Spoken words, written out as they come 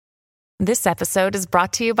This episode is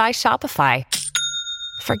brought to you by Shopify.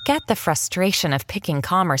 Forget the frustration of picking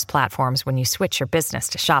commerce platforms when you switch your business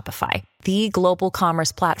to Shopify, the global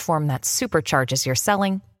commerce platform that supercharges your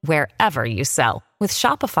selling wherever you sell. With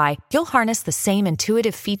Shopify, you'll harness the same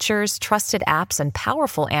intuitive features, trusted apps, and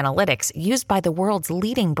powerful analytics used by the world's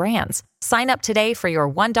leading brands. Sign up today for your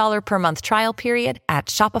 $1 per month trial period at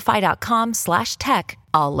shopify.com/tech,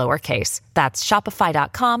 all lowercase. That's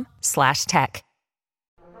shopify.com/tech.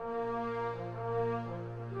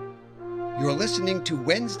 You're listening to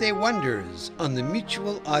Wednesday Wonders on the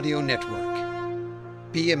Mutual Audio Network.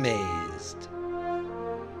 Be amazed.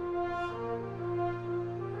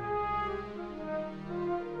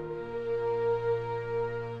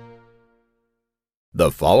 The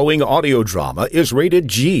following audio drama is rated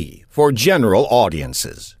G for general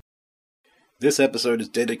audiences. This episode is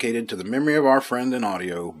dedicated to the memory of our friend in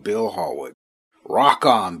audio, Bill Hallwood. Rock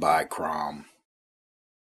on, by Crom.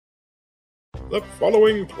 The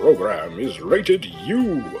following program is rated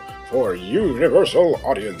U for universal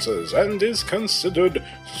audiences and is considered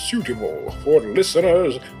suitable for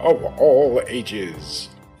listeners of all ages.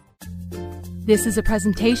 This is a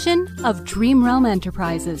presentation of Dream Realm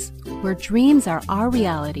Enterprises, where dreams are our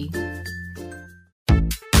reality.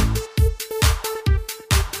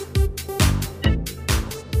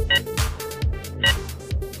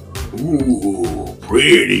 Ooh,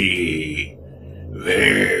 pretty.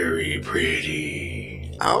 Very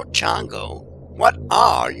pretty. Oh, Chongo, what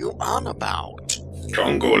are you on about?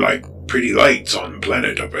 Chongo like pretty lights on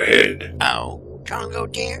planet up ahead. Oh, Chongo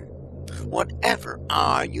dear, whatever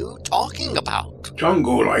are you talking about?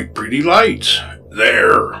 Chongo like pretty lights.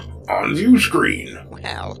 There, on view screen.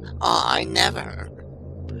 Well, I never.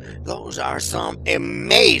 Those are some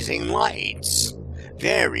amazing lights.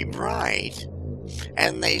 Very bright.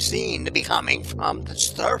 And they seem to be coming from the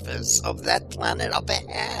surface of that planet up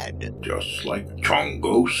ahead. Just like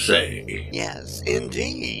Chongo say. Yes,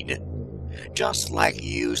 indeed. Just like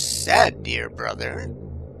you said, dear brother.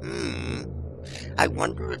 I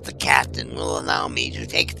wonder if the captain will allow me to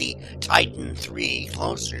take the Titan III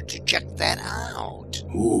closer to check that out.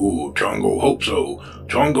 Ooh, Chongo hope so.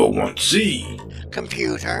 Chongo want see.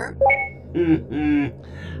 Computer?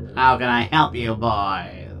 How can I help you,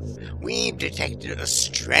 boys? We've detected a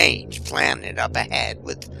strange planet up ahead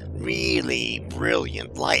with really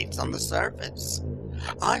brilliant lights on the surface.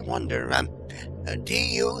 I wonder, do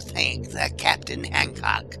you think that Captain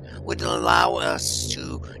Hancock would allow us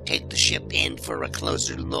to take the ship in for a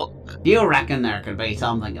closer look? Do you reckon there could be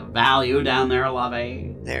something of value down there,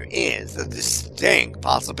 Lovey? There is a distinct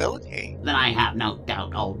possibility. Then I have no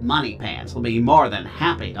doubt old Money Pants will be more than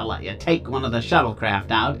happy to let you take one of the shuttlecraft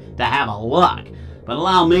out to have a look. But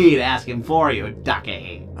allow me to ask him for you,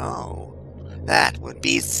 Ducky. Oh, that would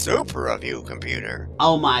be super of you, computer.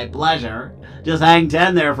 Oh, my pleasure. Just hang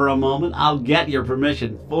 10 there for a moment. I'll get your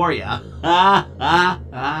permission for you. Ha, ha,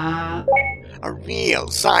 ha. A real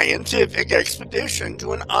scientific expedition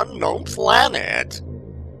to an unknown planet.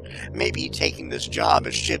 Maybe taking this job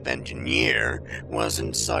as ship engineer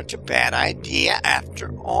wasn't such a bad idea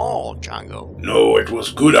after all, Chongo. No, it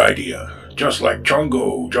was good idea. Just like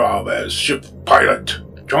Chongo job as ship pilot.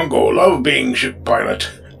 Chongo love being ship pilot.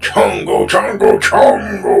 Chongo, Chongo,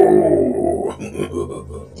 Chongo!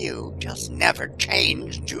 You just never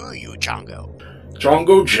change, do you, Chongo?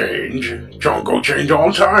 Chongo change. Chongo change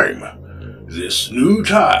all time. This new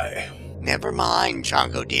tie. Never mind,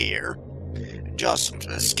 Chongo dear. Just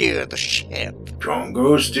steer the ship.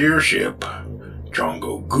 Chongo steer ship.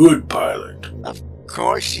 Chongo good pilot. Of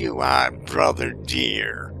course you are, brother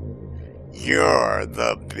dear. You're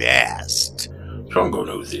the best. Chongo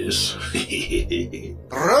knows this.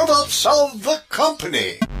 Robotz of the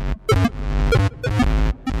company.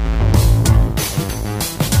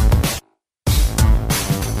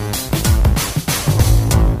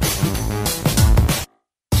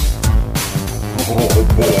 Oh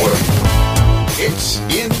boy. It's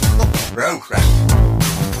in the program.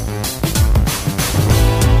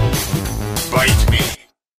 Bite me.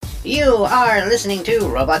 You are listening to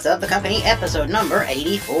Robots of the Company, episode number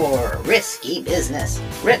 84, Risky Business,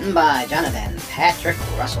 written by Jonathan Patrick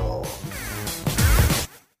Russell.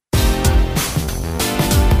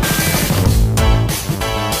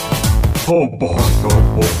 Oh boy,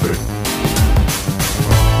 oh boy.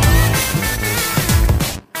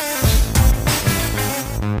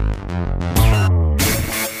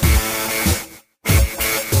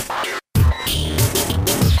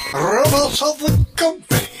 Robots of the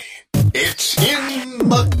company. It's in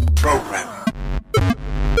the program.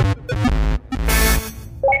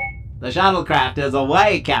 The shuttlecraft is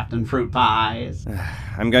away, Captain Fruit Pies.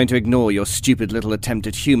 I'm going to ignore your stupid little attempt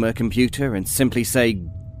at humour, computer, and simply say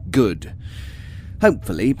good.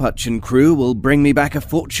 Hopefully, Putch and crew will bring me back a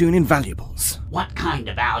fortune in valuables. What kind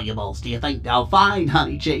of valuables do you think they'll find,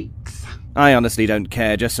 honey cheeks? I honestly don't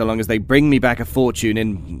care, just so long as they bring me back a fortune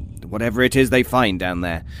in whatever it is they find down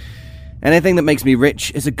there. Anything that makes me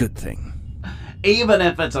rich is a good thing. Even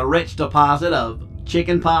if it's a rich deposit of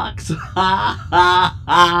chicken pox? Ha ha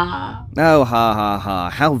ha! Oh, ha ha ha.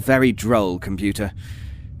 How very droll, computer.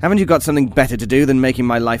 Haven't you got something better to do than making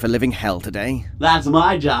my life a living hell today? That's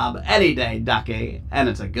my job any day, Ducky, and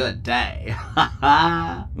it's a good day. Ha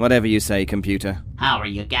ha! Whatever you say, computer. How are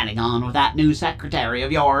you getting on with that new secretary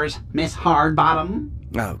of yours, Miss Hardbottom?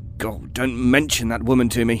 Oh, God, don't mention that woman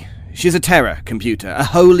to me. She's a terror, computer, a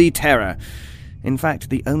holy terror. In fact,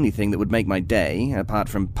 the only thing that would make my day, apart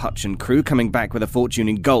from Putch and crew coming back with a fortune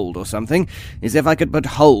in gold or something, is if I could put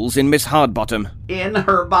holes in Miss Hardbottom. In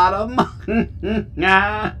her bottom?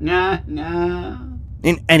 Nah, nah, nah.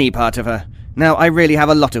 In any part of her. Now, I really have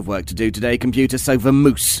a lot of work to do today, computer, so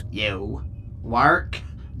vamoose. You. Work?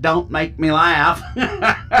 Don't make me laugh.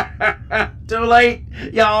 Too late.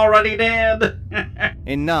 You already did.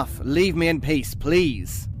 Enough. Leave me in peace,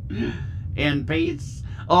 please. In peace?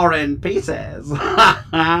 Or in pieces.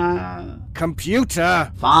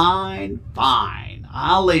 Computer! Fine, fine.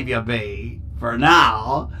 I'll leave you be. For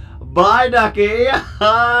now. Bye, Ducky.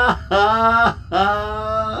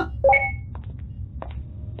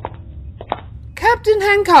 Captain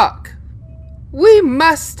Hancock, we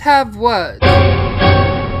must have words.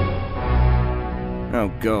 Oh,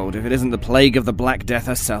 God, if it isn't the plague of the Black Death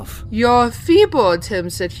herself. Your feeble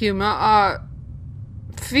attempts at humor are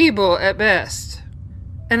feeble at best.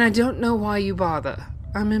 And I don't know why you bother.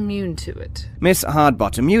 I'm immune to it. Miss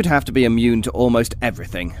Hardbottom, you'd have to be immune to almost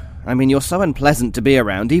everything. I mean, you're so unpleasant to be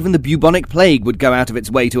around, even the bubonic plague would go out of its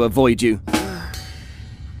way to avoid you.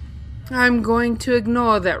 I'm going to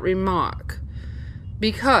ignore that remark.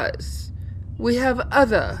 Because we have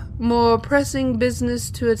other, more pressing business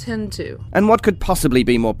to attend to. And what could possibly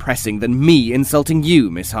be more pressing than me insulting you,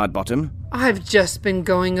 Miss Hardbottom? I've just been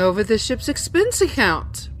going over the ship's expense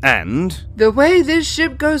account. And? The way this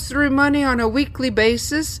ship goes through money on a weekly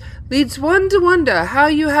basis leads one to wonder how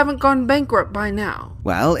you haven't gone bankrupt by now.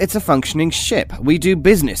 Well, it's a functioning ship. We do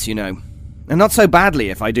business, you know. And not so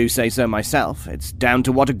badly, if I do say so myself. It's down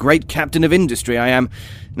to what a great captain of industry I am.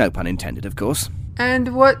 No pun intended, of course.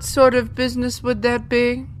 And what sort of business would that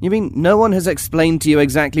be? You mean no one has explained to you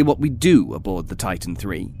exactly what we do aboard the Titan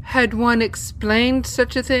III? Had one explained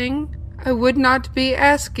such a thing, I would not be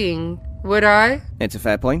asking, would I? It's a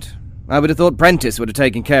fair point. I would have thought Prentice would have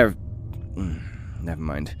taken care of... Never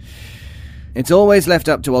mind. It's always left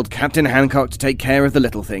up to old Captain Hancock to take care of the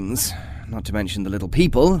little things. Not to mention the little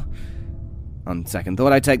people. On second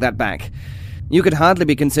thought, I take that back. You could hardly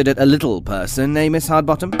be considered a little person, eh, Miss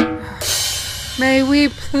Hardbottom? May we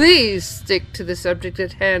please stick to the subject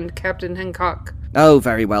at hand, Captain Hancock? Oh,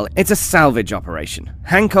 very well. It's a salvage operation.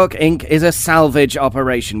 Hancock Inc. is a salvage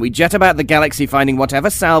operation. We jet about the galaxy finding whatever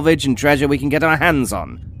salvage and treasure we can get our hands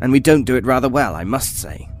on. And we don't do it rather well, I must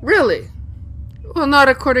say. Really? Well, not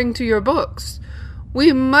according to your books.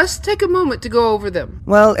 We must take a moment to go over them.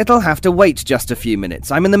 Well, it'll have to wait just a few minutes.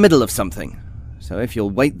 I'm in the middle of something. So if you'll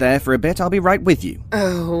wait there for a bit, I'll be right with you.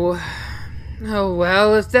 Oh,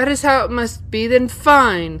 well, if that is how it must be, then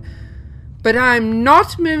fine. But I'm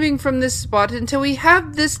not moving from this spot until we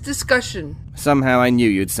have this discussion. Somehow I knew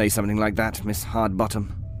you'd say something like that, Miss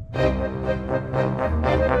Hardbottom.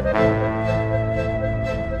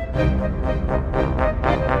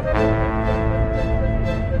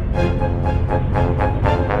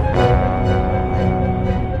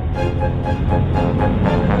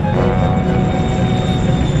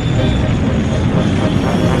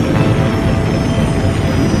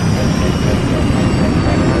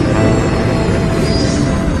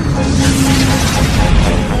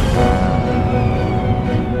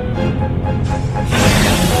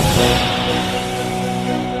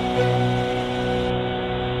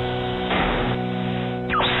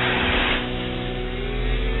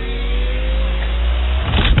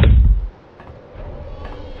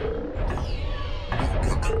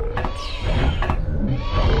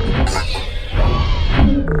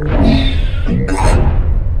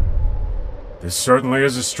 This certainly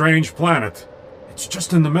is a strange planet. It's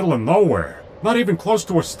just in the middle of nowhere. Not even close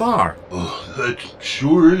to a star. Oh, that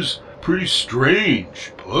sure is pretty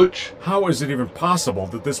strange, Putch. How is it even possible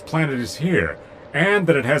that this planet is here, and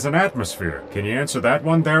that it has an atmosphere? Can you answer that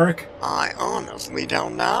one, Derek? I honestly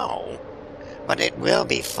don't know. But it will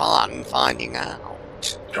be fun finding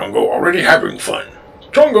out. Chongo already having fun.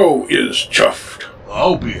 Chongo is chuffed.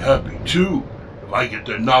 I'll be happy too, if if I get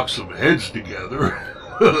to knock some heads together.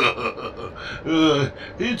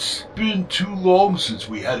 It's been too long since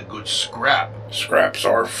we had a good scrap. Scraps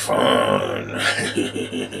are fun.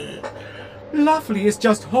 Lovely is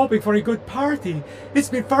just hoping for a good party. It's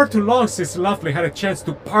been far too long since Lovely had a chance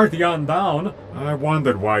to party on down. I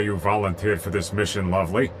wondered why you volunteered for this mission,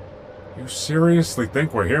 Lovely. You seriously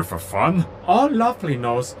think we're here for fun? All Lovely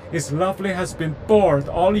knows is Lovely has been bored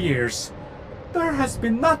all years. There has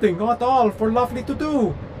been nothing at all for Lovely to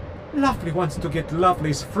do. Lovely wants to get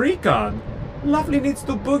Lovely's freak on. Lovely needs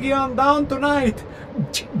to boogie on down tonight.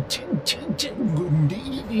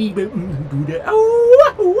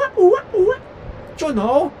 You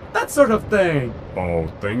know, that sort of thing. Oh,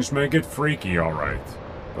 things may get freaky, all right.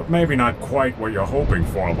 But maybe not quite what you're hoping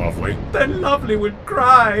for, Lovely. Then Lovely will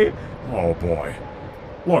cry. Oh, boy.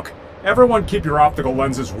 Look, everyone keep your optical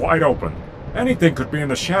lenses wide open. Anything could be in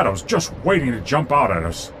the shadows just waiting to jump out at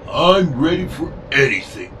us. I'm ready for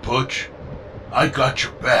anything, Butch. I got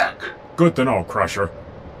your back. Good to know, Crusher.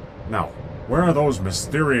 Now, where are those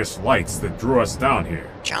mysterious lights that drew us down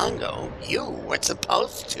here? Django, you were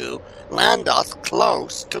supposed to land us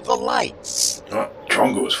close to the lights. Not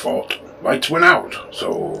Django's fault. Lights went out,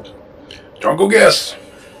 so... Django guess.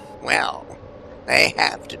 Well, they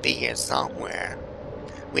have to be here somewhere.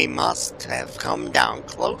 We must have come down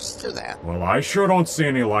close to them. Well, I sure don't see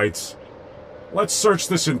any lights. Let's search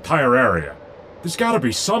this entire area. There's gotta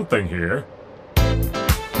be something here.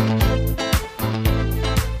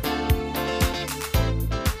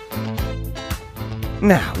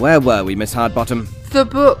 Now, where were we, Miss Hardbottom? The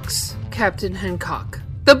books, Captain Hancock.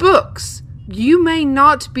 The books. You may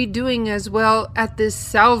not be doing as well at this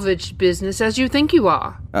salvage business as you think you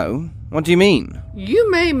are. Oh, what do you mean?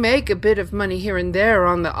 You may make a bit of money here and there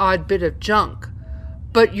on the odd bit of junk,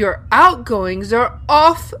 but your outgoings are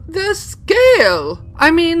off the scale.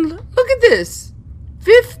 I mean, look at this.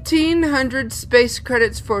 1,500 space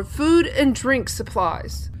credits for food and drink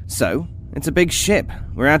supplies. So, it's a big ship.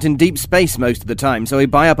 We're out in deep space most of the time, so we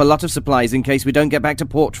buy up a lot of supplies in case we don't get back to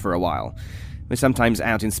port for a while. We're sometimes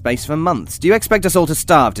out in space for months. Do you expect us all to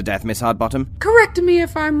starve to death, Miss Hardbottom? Correct me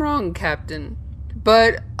if I'm wrong, Captain.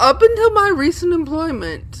 But up until my recent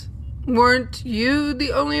employment, weren't you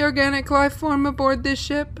the only organic life form aboard this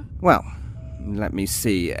ship? Well, let me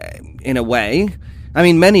see. In a way. I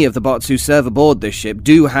mean, many of the bots who serve aboard this ship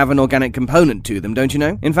do have an organic component to them, don't you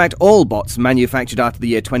know? In fact, all bots manufactured after the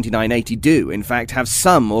year 2980 do, in fact, have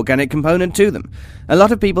some organic component to them. A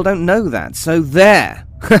lot of people don't know that, so there!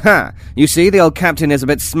 Haha! You see, the old captain is a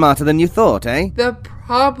bit smarter than you thought, eh? The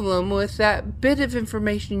problem with that bit of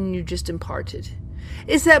information you just imparted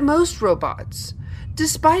is that most robots,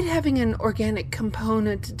 despite having an organic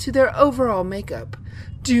component to their overall makeup,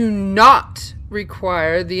 do not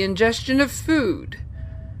require the ingestion of food.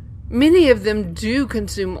 Many of them do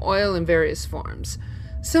consume oil in various forms,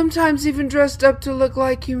 sometimes even dressed up to look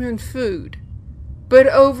like human food, but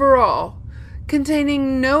overall,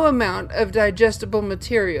 containing no amount of digestible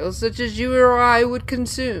materials such as you or I would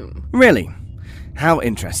consume. Really? How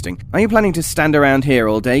interesting. Are you planning to stand around here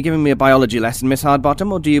all day giving me a biology lesson, Miss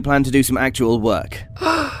Hardbottom, or do you plan to do some actual work?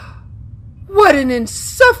 What an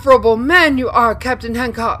insufferable man you are, Captain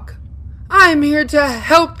Hancock! I'm here to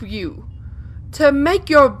help you, to make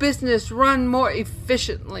your business run more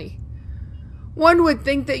efficiently. One would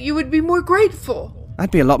think that you would be more grateful.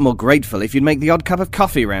 I'd be a lot more grateful if you'd make the odd cup of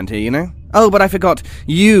coffee around here, you know? Oh, but I forgot,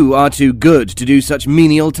 you are too good to do such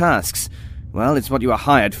menial tasks. Well, it's what you were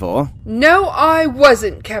hired for. No, I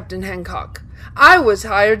wasn't, Captain Hancock. I was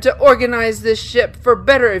hired to organize this ship for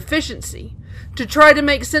better efficiency, to try to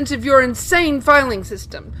make sense of your insane filing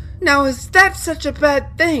system. Now, is that such a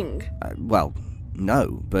bad thing? Well,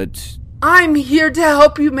 no, but... I'm here to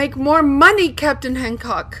help you make more money, Captain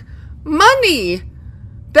Hancock. Money!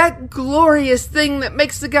 That glorious thing that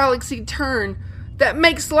makes the galaxy turn, that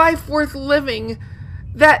makes life worth living,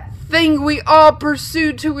 that thing we all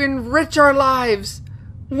pursue to enrich our lives.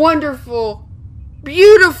 Wonderful,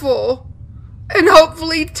 beautiful, and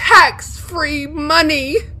hopefully tax-free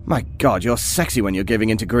money. My God, you're sexy when you're giving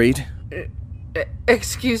in to greed.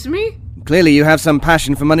 Excuse me? Clearly you have some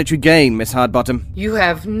passion for monetary gain, Miss Hardbottom. You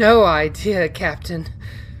have no idea, Captain.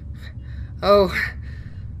 Oh,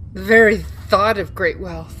 the very thought of great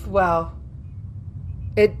wealth, well,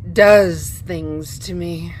 it does things to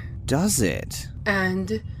me. Does it?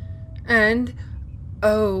 And,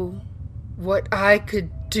 oh, what I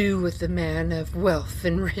could do with a man of wealth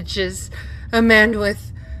and riches, a man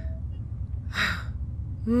with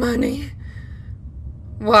money.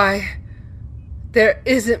 Why, there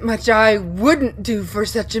isn't much I wouldn't do for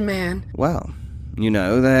such a man. Well, You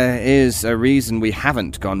know, there is a reason we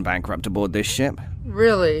haven't gone bankrupt aboard this ship.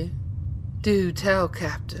 Really? Do tell,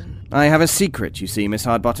 Captain. I have a secret, you see, Miss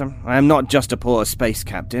Hardbottom. I am not just a poor space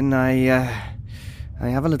captain. I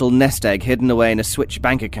have a little nest egg hidden away in a Switch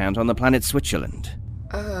bank account on the planet Switzerland.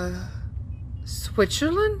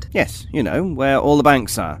 Switzerland? Yes, you know, where all the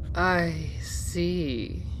banks are. I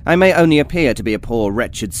see. I may only appear to be a poor,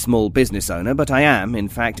 wretched, small business owner, but I am, in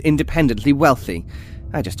fact, independently wealthy.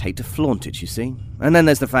 I just hate to flaunt it, you see. And then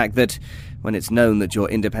there's the fact that, when it's known that you're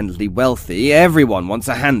independently wealthy, everyone wants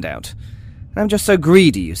a handout. I'm just so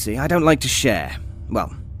greedy, you see. I don't like to share.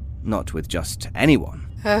 Well, not with just anyone.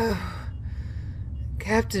 Oh,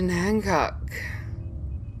 Captain Hancock.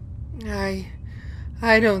 I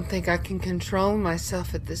don't think I can control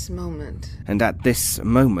myself at this moment. And at this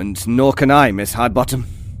moment, nor can I, Miss Hardbottom.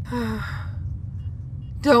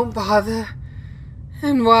 Don't bother.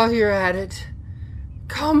 And while you're at it,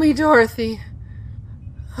 call me Dorothy.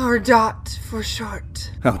 Or Dot for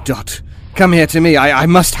short. Oh, Dot, come here to me. I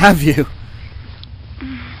must have you.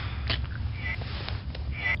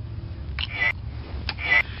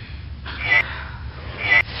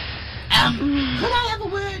 Could I have a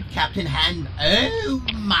word, Captain Han? Oh,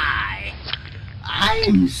 my.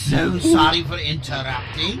 I'm so sorry for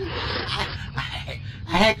interrupting.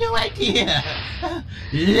 I had no idea.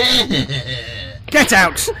 Get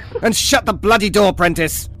out! And shut the bloody door,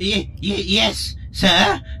 Prentice! Yes,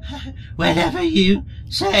 sir. Whatever you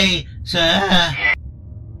say, sir.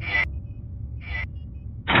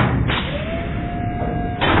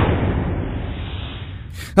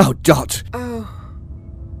 Oh, Dot! Oh,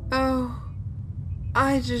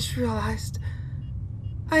 I just realized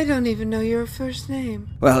I don't even know your first name.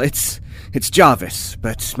 Well, it's Jarvis,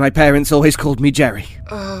 but my parents always called me Jerry.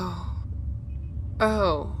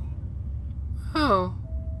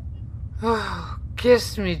 Oh,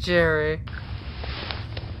 kiss me, Jerry.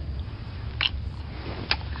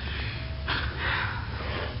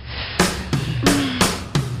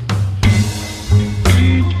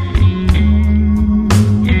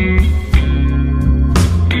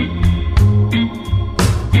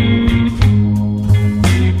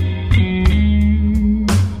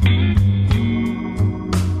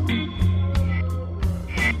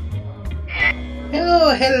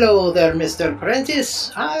 Hello there, Mr.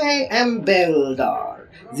 Prentice. I am Beldar,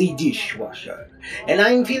 the dishwasher, and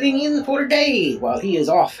I'm filling in for Dave while he is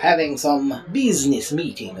off having some business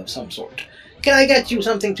meeting of some sort. Can I get you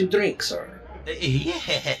something to drink, sir?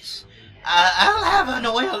 Yes. I'll have an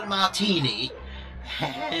oil martini,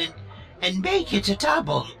 and make it a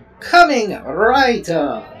double. Coming right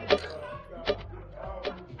up.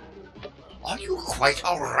 Are you quite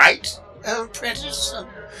all right, Prentice?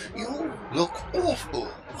 You look awful.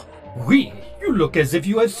 Oui, you look as if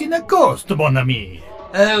you have seen a ghost, mon ami.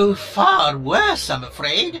 Oh, far worse, I'm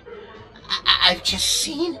afraid. I've just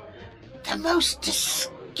seen the most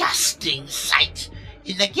disgusting sight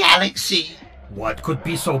in the galaxy. What could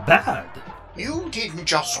be so bad? You didn't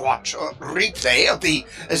just watch a replay of the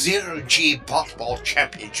Zero-G Botball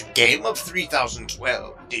Championship game of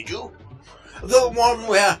 3012, did you? The one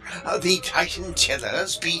where the Titan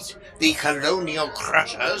Tillers beat the Colonial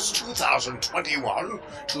Crushers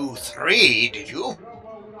 2021-3, did you?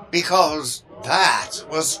 Because that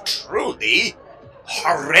was truly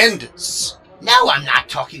horrendous. No, I'm not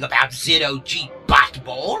talking about Zero-G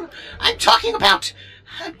Botball. I'm talking about...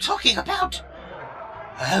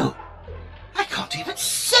 Oh, I can't even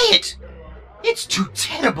say it. It's too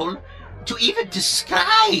terrible to even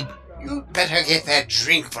describe. You'd better get that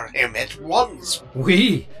drink for him at once.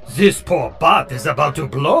 Oui, this poor bot is about to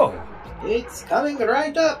blow. It's coming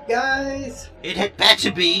right up, guys. It had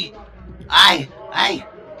better be. I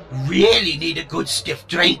really need a good stiff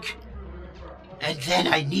drink. And then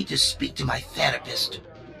I need to speak to my therapist.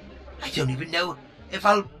 I don't even know if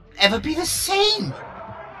I'll ever be the same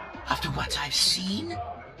after what I've seen.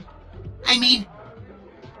 I mean,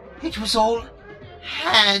 it was all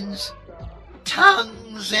hands,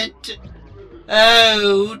 tongues, and...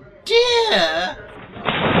 Oh, dear!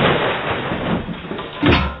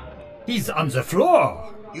 He's on the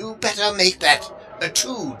floor. You better make that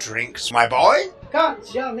 2 drinks, my boy.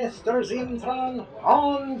 Gotcha, Mr. Zimtron.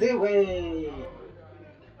 On the way.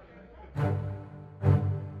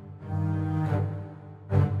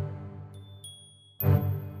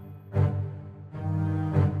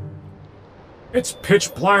 It's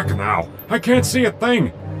pitch black now. I can't see a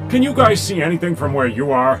thing. Can you guys see anything from where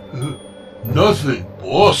you are? Nothing,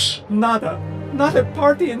 boss. Nada. Not a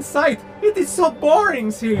party in sight. It is so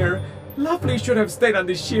boring here. Lovely should have stayed on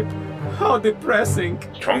the ship. How depressing.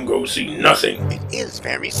 Tongo see nothing. It is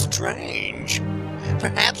very strange.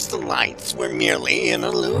 Perhaps the lights were merely an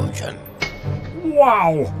illusion.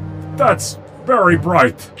 Wow! That's very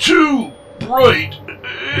bright. Too bright.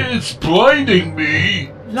 It's blinding me.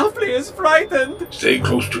 Lovely is frightened. Stay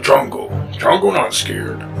close to Chongo. Chongo not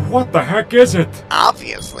scared. What the heck is it?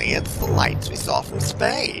 Obviously, it's the lights we saw from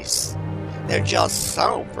space. They're just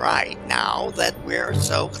so bright now that we're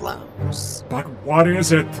so close. But what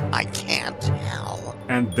is it? I can't tell.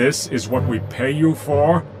 And this is what we pay you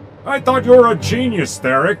for? I thought you were a genius,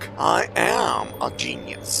 Derek. I am a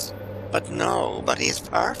genius. But nobody's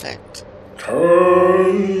perfect.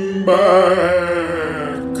 Turn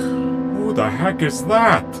back. Who the heck is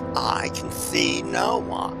that? I can see no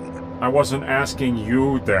one. I wasn't asking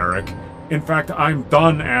you, Derek. In fact, I'm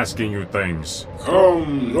done asking you things.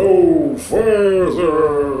 Come no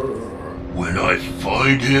further. When I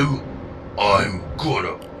find him, I'm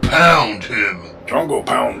gonna pound him. Jungle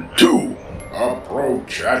Pound 2.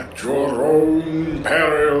 Approach at your own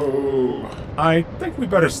peril. I think we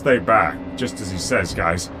better stay back, just as he says,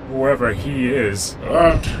 guys. Whoever he is.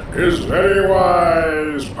 That is very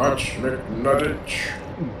wise, Patch McNuggets.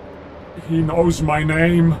 He knows my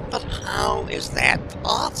name. But how is that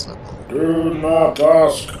possible? Do not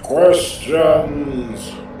ask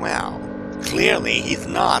questions. Well, clearly he's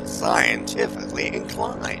not scientifically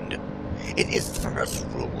inclined. It is the first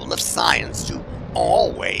rule of science to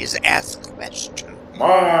always ask questions.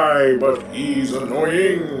 My, but he's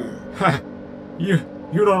annoying. Ha! You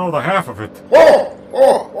don't know the half of it. Oh,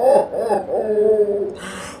 oh, oh, oh,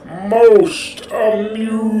 oh. Most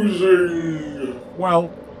amusing. Well,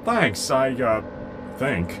 thanks, I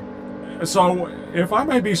think. So, if I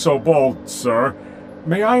may be so bold, sir,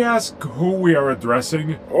 may I ask who we are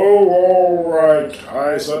addressing? Oh, all right.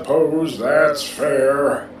 I suppose that's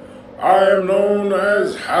fair. I am known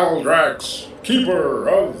as Haldrax, Keeper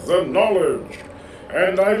of the Knowledge.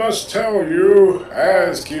 And I must tell you,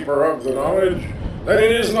 as Keeper of the Knowledge, that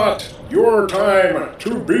it is not your time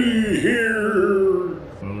to be here.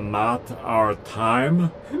 Not our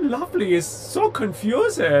time? Lovely is so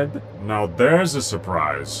confused. Now there's a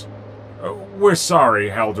surprise. We're sorry,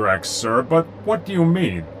 Haldrax, sir, but what do you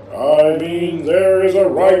mean? I mean there is a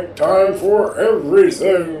right time for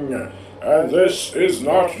everything, and this is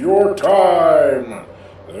not your time.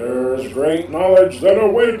 There's great knowledge that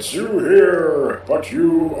awaits you here, but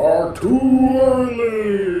you are too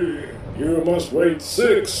early. You must wait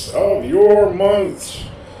 6 of your months.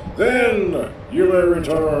 Then you may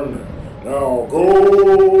return. Now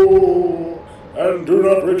go, and do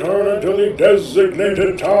not return until the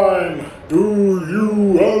designated time. Do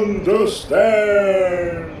you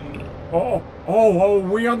understand? Oh,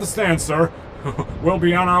 we understand, sir. We'll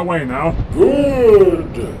be on our way now.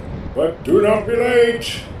 Good. But do not be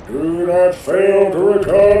late. Do not fail to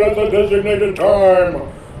return at the designated time,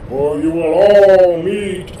 or you will all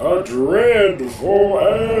meet a dreadful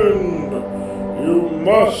end. You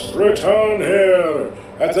must return here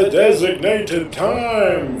at the designated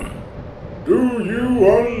time. Do you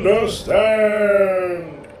understand?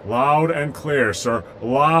 Loud and clear, sir.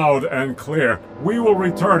 Loud and clear. We will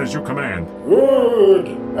return as you command. Good.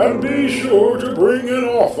 And be sure to bring an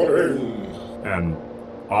offering. An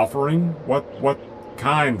offering? What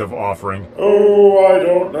kind of offering? Oh, I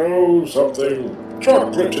don't know. Something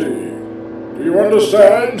chocolatey. Do you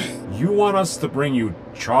understand? You want us to bring you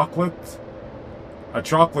chocolate? A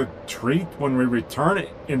chocolate treat when we return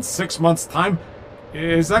in 6 months' time?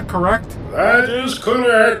 Is that correct? That is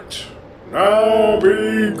correct. Now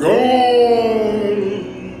be gone.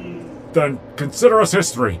 Then consider us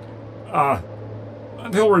history.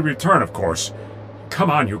 Until we return, of course. Come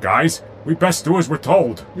on, you guys. We best do as we're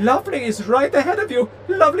told. Lovely is right ahead of you.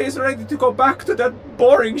 Lovely is ready to go back to that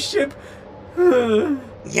boring ship.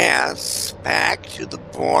 Yes, back to the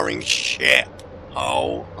boring ship.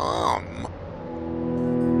 Ho hum.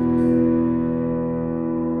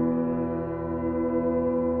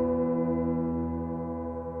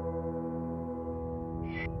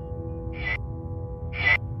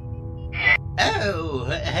 Oh,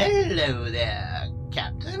 hello there,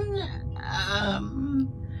 Captain.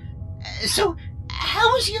 So,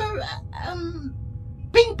 how was your,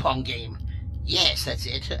 ping pong game? Yes, that's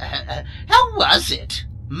it. How was it?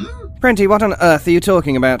 Prenty, what on earth are you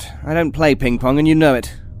talking about? I don't play ping pong and you know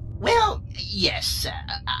it. Well, yes,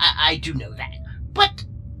 I do know that. But,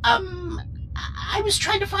 I was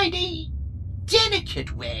trying to find a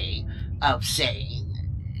delicate way of saying,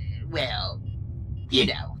 well, you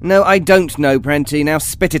know. No, I don't know, Prenty. Now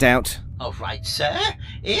spit it out. All right, sir.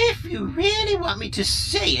 If you really want me to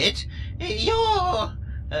say it, your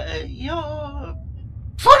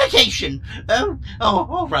fornication. Oh,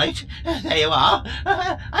 all right. There you are.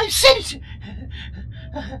 I've said it.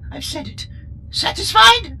 I've said it.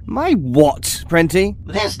 Satisfied? My what, Prenty?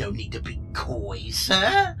 There's no need to be coy,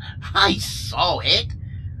 sir. I saw it.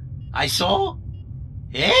 I saw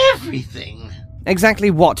everything. Exactly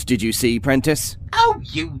what did you see, Prentice? Oh,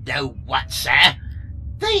 you know what, sir.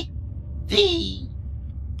 The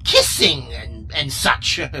kissing and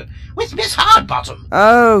such with Miss Hardbottom.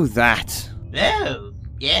 Oh, that. Oh,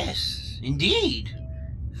 yes, indeed.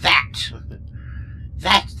 That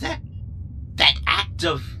act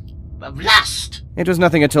of lust. It was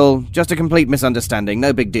nothing at all. Just a complete misunderstanding.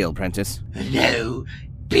 No big deal, Prentice. No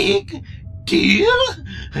big deal?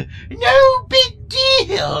 No big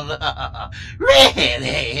deal?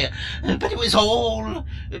 Really? But it was all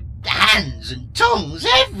hands and tongues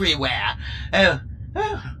everywhere. Oh,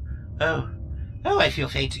 I feel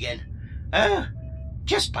faint again.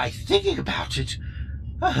 Just by thinking about it.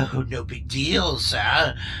 Oh, no big deal, sir.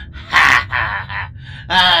 Ha ha!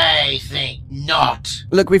 I think not.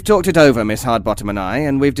 Look, we've talked it over, Miss Hardbottom and I,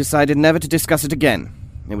 and we've decided never to discuss it again.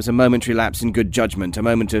 It was a momentary lapse in good judgment, a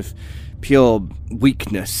moment of pure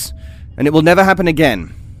weakness, and it will never happen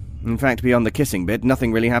again. In fact, beyond the kissing bit,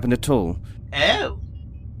 nothing really happened at all. Oh.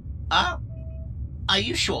 Are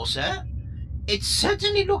you sure, sir? It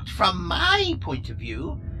certainly looked, from my point of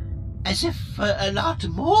view, as if a lot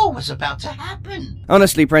more was about to happen.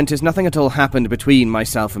 Honestly, Prentice, nothing at all happened between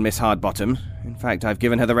myself and Miss Hardbottom. In fact, I've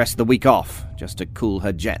given her the rest of the week off, just to cool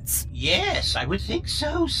her jets. Yes, I would think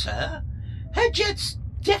so, sir. Her jets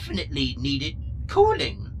definitely needed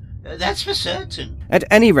cooling. That's for certain. At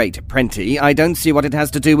any rate, Prenty, I don't see what it has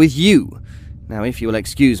to do with you. Now, if you will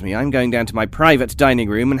excuse me, I'm going down to my private dining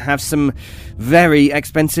room and have some very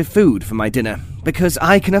expensive food for my dinner, because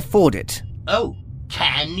I can afford it. Oh,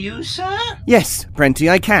 can you, sir? Yes, Prenty,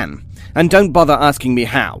 I can. And don't bother asking me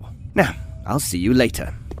how. Now, I'll see you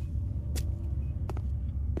later.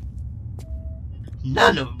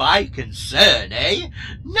 None of my concern, eh?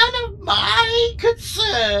 None of my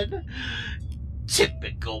concern.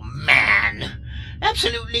 Typical man.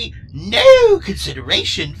 Absolutely no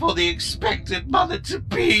consideration for the expected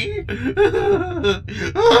mother-to-be.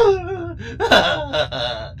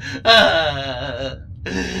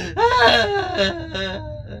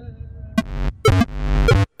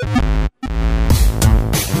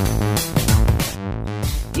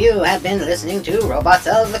 You have been listening to Robots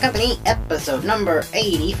of the Company, episode number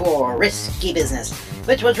 84, Risky Business,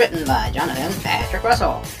 which was written by Jonathan Patrick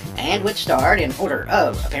Russell, and which starred, in order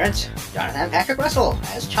of appearance, Jonathan Patrick Russell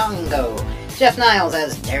as Chongo, Jeff Niles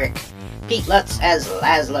as Derek, Pete Lutz as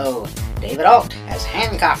Laszlo, David Alt as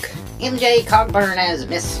Hancock, MJ Cogburn as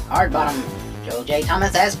Miss Hardbottom, Joe J.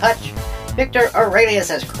 Thomas as Putch, Victor Aurelius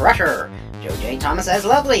as Crusher, Joe J. Thomas as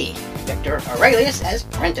Lovely, Victor Aurelius as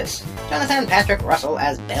Prentice, Jonathan Patrick Russell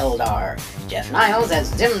as Beldar, Jeff Niles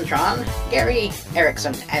as Zimtron, Gary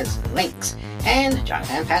Erickson as Lynx, and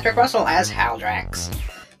Jonathan Patrick Russell as Haldrax.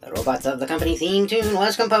 The Robots of the Company theme tune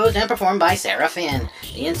was composed and performed by Sarah Finn.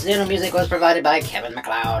 The incidental music was provided by Kevin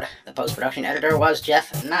MacLeod. The post-production editor was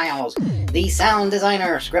Jeff Niles. The sound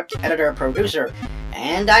designer, script editor, producer,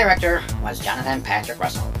 and director was Jonathan Patrick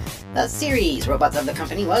Russell. The series Robots of the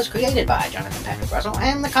Company was created by Jonathan Patrick Russell,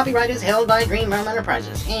 and the copyright is held by Dream Realm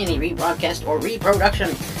Enterprises. Any rebroadcast or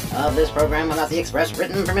reproduction of this program without the express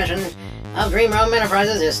written permission of Dream Realm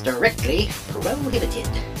Enterprises is strictly prohibited.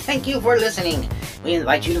 Thank you for listening. We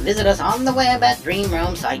invite you to visit us on the web at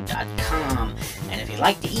dreamrealmsite.com. And if you'd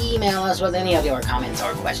like to email us with any of your comments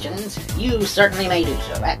or questions, you certainly may do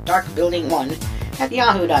so at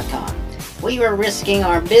darkbuilding1@yahoo.com. We were risking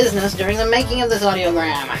our business during the making of this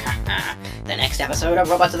audiogram. The next episode of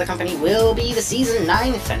Robots of the Company will be the Season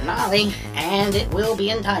 9 finale, and it will be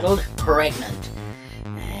entitled Pregnant.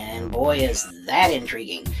 And boy, is that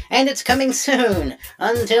intriguing. And it's coming soon.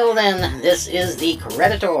 Until then, this is the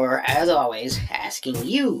Creditor, as always, asking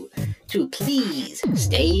you to please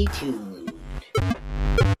stay tuned.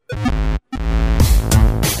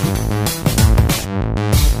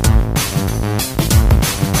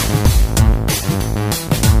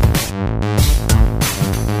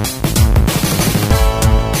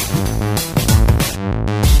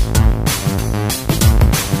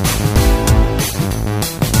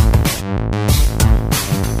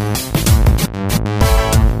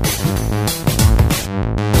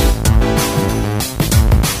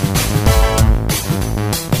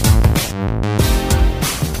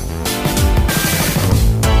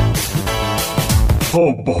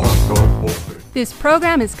 Oh boy, oh boy. This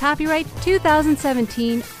program is copyright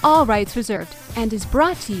 2017, all rights reserved, and is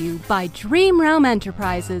brought to you by Dream Realm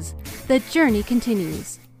Enterprises. The journey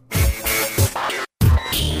continues.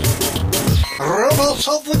 Robots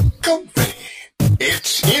of the Company.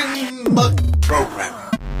 It's in the